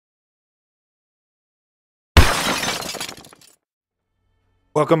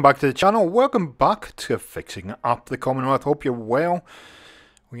Welcome back to the channel. Welcome back to fixing up the Commonwealth. Hope you're well.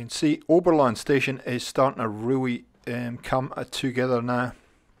 We can see Oberland Station is starting to really come together now.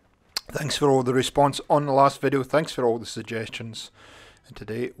 Thanks for all the response on the last video. Thanks for all the suggestions. And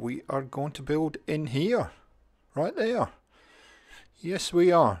today we are going to build in here. Right there. Yes,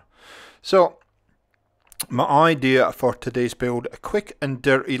 we are. So, my idea for today's build, a quick and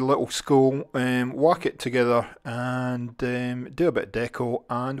dirty little school, whack it together and do a bit of deco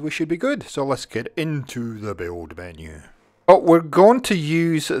and we should be good. So let's get into the build menu. Well, we're going to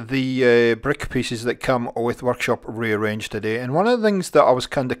use the brick pieces that come with Workshop Rearranged today, and one of the things that I was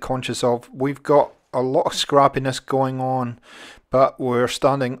kind of conscious of, we've got a lot of scrappiness going on, but we're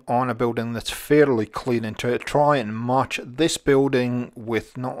standing on a building that's fairly clean, and to try and match this building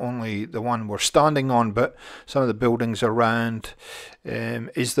with not only the one we're standing on but some of the buildings around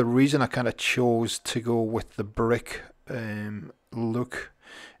is the reason I kind of chose to go with the brick look.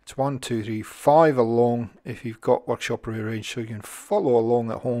 It's 1, 2, 3, 5 along if you've got Workshop Rearranged, so you can follow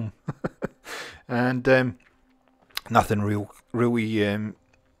along at home. And nothing really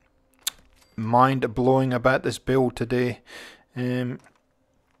mind-blowing about this build today.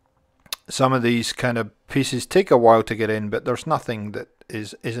 Some of these kind of pieces take a while to get in, but there's nothing that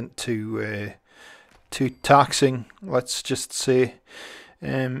isn't too taxing, let's just say.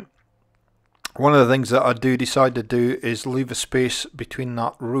 One of the things that I do decide to do is leave a space between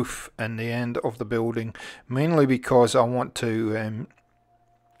that roof and the end of the building, mainly because I want to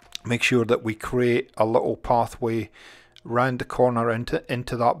make sure that we create a little pathway round the corner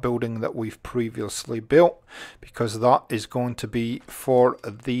into that building that we've previously built, because that is going to be for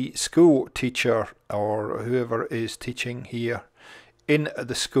the school teacher or whoever is teaching here in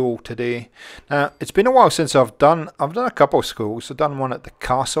the school today. Now, it's been a while since I've done a couple of schools. I've done one at the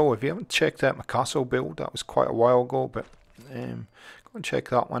castle. If you haven't checked out my castle build, that was quite a while ago, but go and check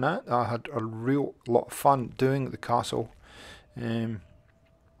that one out. I had a real lot of fun doing the castle, and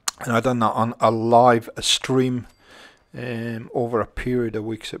I've done that on a live stream over a period of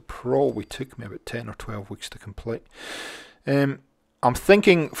weeks. It probably took me about 10 or 12 weeks to complete. I'm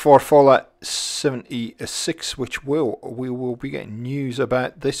thinking for Fallout 76, which we will be getting news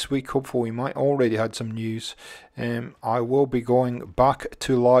about this week. Hopefully we might already had some news. I will be going back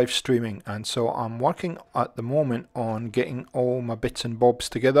to live streaming, and so I'm working at the moment on getting all my bits and bobs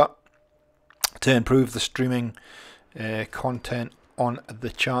together to improve the streaming content on the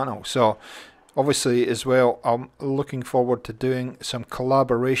channel. So obviously as well, I'm looking forward to doing some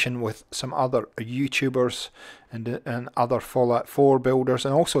collaboration with some other YouTubers and other Fallout 4 builders,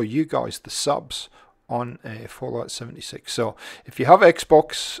 and also you guys, the subs on Fallout 76. So if you have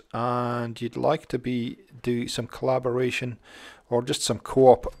Xbox and you'd like to do some collaboration or just some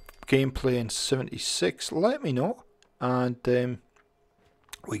co-op gameplay in 76, let me know, and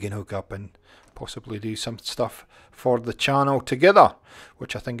we can hook up and possibly do some stuff for the channel together,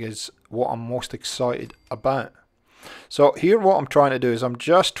 which I think is what I'm most excited about. So here what I'm trying to do is I'm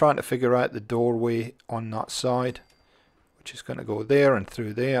just trying to figure out the doorway on that side, which is going to go there and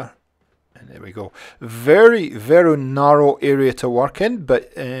through there, and there we go. Very narrow area to work in,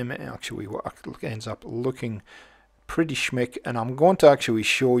 but actually what ends up looking pretty schmick, and I'm going to actually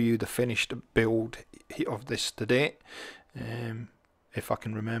show you the finished build of this today, if I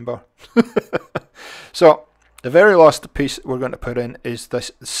can remember. So the very last piece we're going to put in is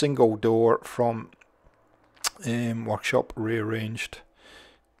this single door from Workshop Rearranged,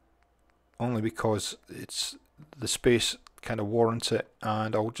 only because it's the space kind of warrants it,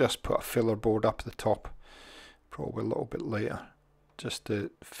 and I'll just put a filler board up the top probably a little bit later just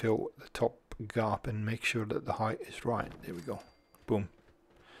to fill the top gap and make sure that the height is right. There we go, boom.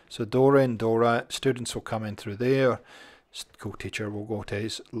 So door in, door out, students will come in through there, school teacher will go to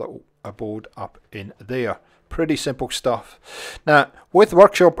his little abode up in there. Pretty simple stuff. Now, with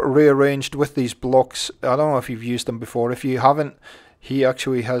Workshop Rearranged, with these blocks, I don't know if you've used them before. If you haven't, he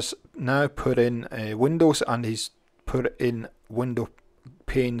actually has now put in windows, and he's put in window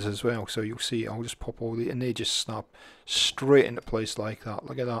panes as well. So you'll see, I'll just pop all the, and they just snap straight into place like that.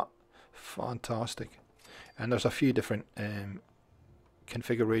 Look at that. Fantastic. And there's a few different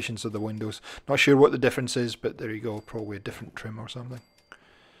configurations of the windows. Not sure what the difference is, but there you go. Probably a different trim or something.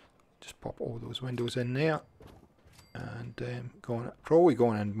 Just pop all those windows in there, and probably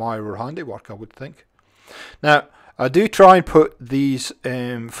going in Myra handiwork, I would think. Now I do try and put these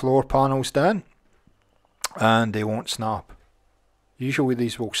floor panels down, and they won't snap. Usually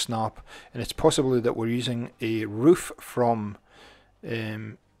these will snap, and it's possibly that we're using a roof from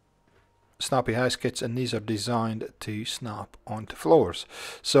Snappy House Kits, and these are designed to snap onto floors.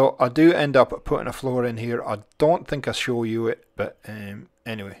 So I do end up putting a floor in here. I don't think I show you it, but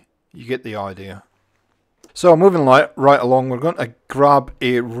anyway, you get the idea. So moving right along, we're going to grab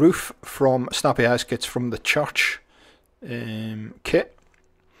a roof from Snappy House Kits from the church kit,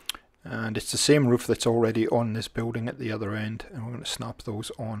 and it's the same roof that's already on this building at the other end, and we're going to snap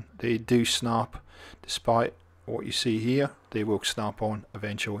those on. They do snap, despite what you see here. They will snap on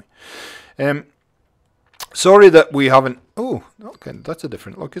eventually. Sorry that we haven't. Oh, okay, that's a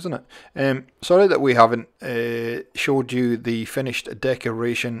different look, isn't it? Sorry that we haven't showed you the finished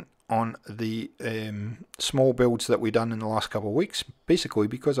decoration on the small builds that we've done in the last couple of weeks. Basically,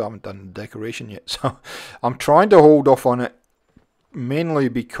 because I haven't done the decoration yet, so I'm trying to hold off on it, mainly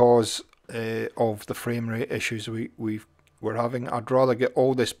because of the frame rate issues we're having. I'd rather get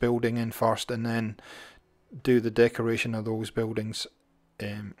all this building in first and then do the decoration of those buildings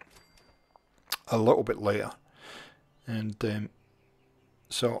a little bit later, and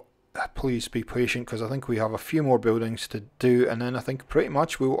so please be patient, because I think we have a few more buildings to do, and then I think pretty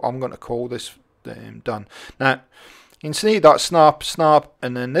much I'm going to call this done. Now you can see that snap,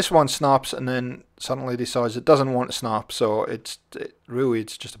 and then this one snaps, and then suddenly decides it doesn't want to snap. So it's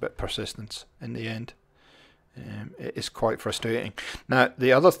just a bit persistence in the end. It is quite frustrating. Now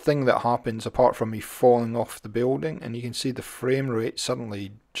the other thing that happens, apart from me falling off the building, and you can see the frame rate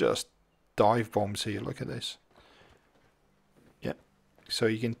suddenly just dive bombs here. Look at this. Yeah, so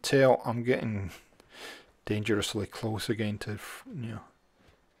you can tell I'm getting dangerously close again to, you know,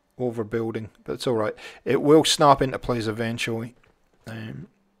 overbuilding, but it's all right. It will snap into place eventually.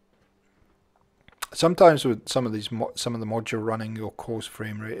 Sometimes with some of the mods you're running, you'll cause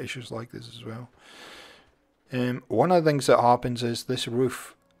frame rate issues like this as well. One of the things that happens is this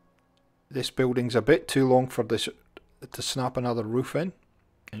building's a bit too long for this to snap another roof in,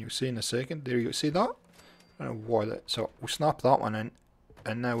 and you'll see in a second. There you see that. I don't know why that. So we'll snap that one in,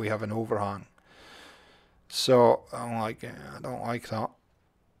 and now we have an overhang. So I don't like that.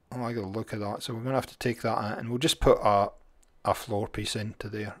 I don't like the look of that. So we're gonna have to take that out, and we'll just put a floor piece into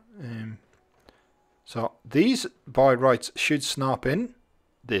there. So these by rights should snap in.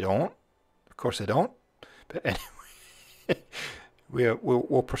 They don't. Of course they don't. But anyway,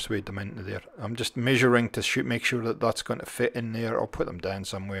 we'll persuade them into there. I'm just measuring to make sure that that's going to fit in there. I'll put them down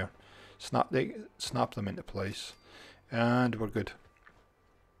somewhere. Snap them into place, and we're good.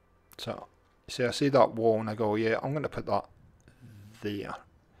 So see, I see that wall, and I go, yeah, I'm going to put that there,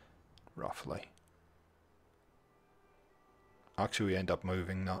 roughly. Actually, we end up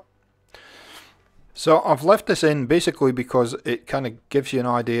moving that. So I've left this in basically because it kind of gives you an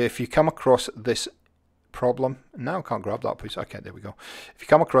idea. If you come across this problem, now I can't grab that piece. Okay, there we go. If you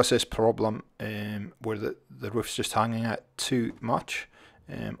come across this problem where the roof's just hanging out too much,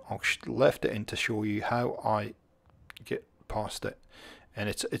 I'll left it in to show you how I get past it, and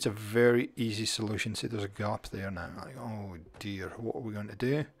it's a very easy solution. See, there's a gap there now. Like, oh dear, what are we going to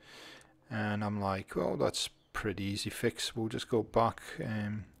do? And I'm like, well, that's pretty easy fix. We'll just go back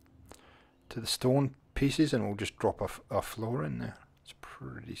to the stone pieces, and we'll just drop a floor in there. It's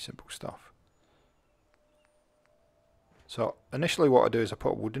pretty simple stuff. So initially what I do is I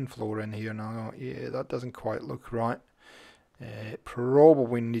put a wooden floor in here, and I go, yeah, that doesn't quite look right. It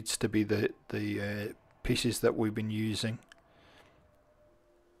probably needs to be the pieces that we've been using.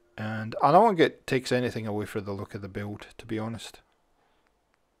 And I don't think it takes anything away from the look of the build, to be honest.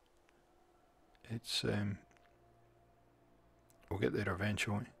 It's we'll get there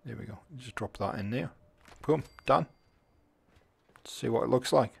eventually. There we go. Just drop that in there. Boom, done. Let's see what it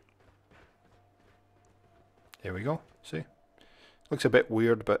looks like. There we go. See, looks a bit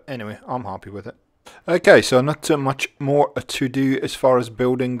weird, but anyway, I'm happy with it. Okay, so not too much more to do as far as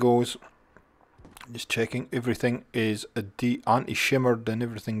building goes. Just checking everything is anti-shimmered, and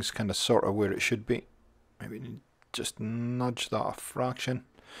everything's kind of sort of where it should be. Maybe just nudge that a fraction.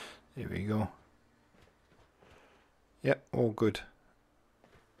 There we go. Yep, all good.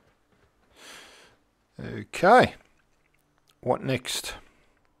 Okay, what next?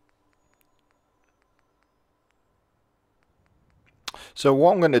 So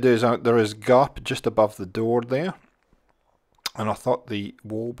what I'm going to do is, there is a gap just above the door there, and I thought the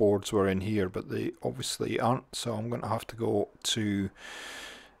wall boards were in here, but they obviously aren't, so I'm going to have to go to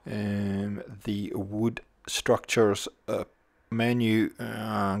the wood structures menu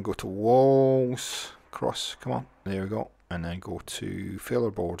and go to walls, cross, come on, there we go, and then go to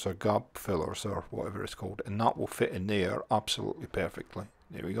filler boards or gap fillers or whatever it's called, and that will fit in there absolutely perfectly.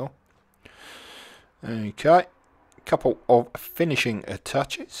 There we go. Okay, couple of finishing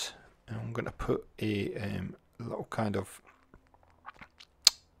touches. I'm going to put a little kind of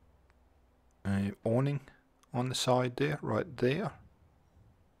awning on the side there, right there.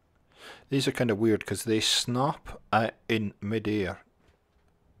 These are kind of weird because they snap in mid-air.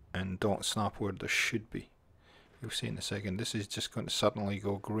 and don't snap where there should be. You'll see in a second. This is just going to suddenly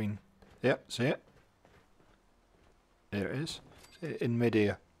go green. Yep, see it? There it is. See it in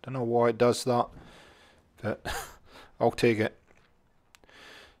mid-air. Don't know why it does that, but I'll take it.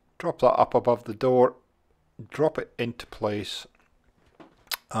 Drop that up above the door. Drop it into place.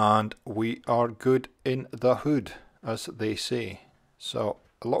 And we are good in the hood, as they say. So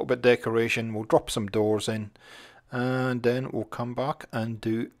a little bit of decoration. We'll drop some doors in. And then we'll come back and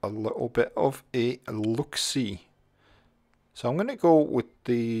do a little bit of a look-see. So I'm going to go with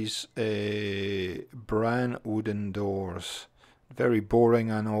these brown wooden doors. Very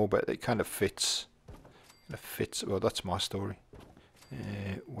boring, I know, but it kind of fits. It fits. Well, that's my story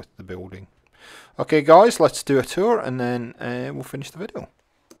with the building. Okay, guys, let's do a tour, and then we'll finish the video.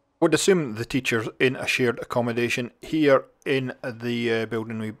 I would assume the teacher's in a shared accommodation here in the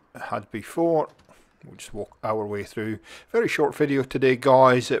building we had before. We'll just walk our way through. Very short video today,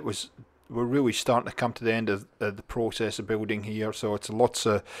 guys. We're really starting to come to the end of the process of building here, so it's lots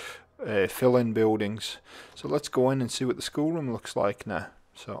of fill-in buildings. So let's go in and see what the schoolroom looks like now.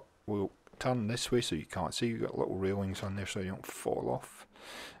 So we'll turn this way so you can't see. You've got little railings on there so you don't fall off.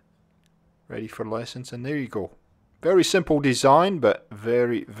 Ready for lessons, and there you go. Very simple design, but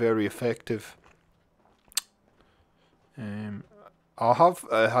very, very effective. I have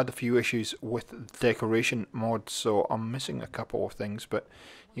had a few issues with decoration mods, so I'm missing a couple of things, but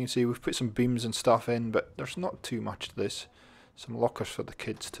you can see we've put some beams and stuff in, but there's not too much to this. Some lockers for the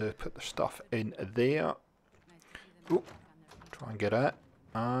kids to put their stuff in there. Ooh, try and get at,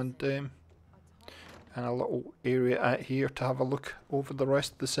 and a little area out here to have a look over the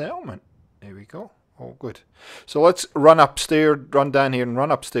rest of the settlement. There we go. All good. So let's run down here and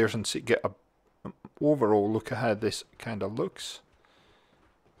run upstairs and get an overall look at how this kind of looks.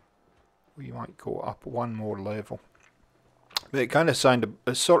 We might go up one more level. But it kind of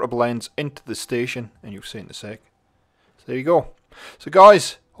sort of blends into the station, and you'll see in a sec. So there you go. So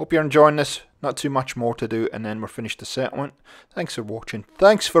guys, hope you're enjoying this. Not too much more to do, and then we're finished the settlement. Thanks for watching.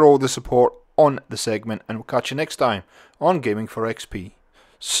 Thanks for all the support on the segment, and we'll catch you next time on Gaming for XP.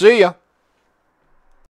 See ya!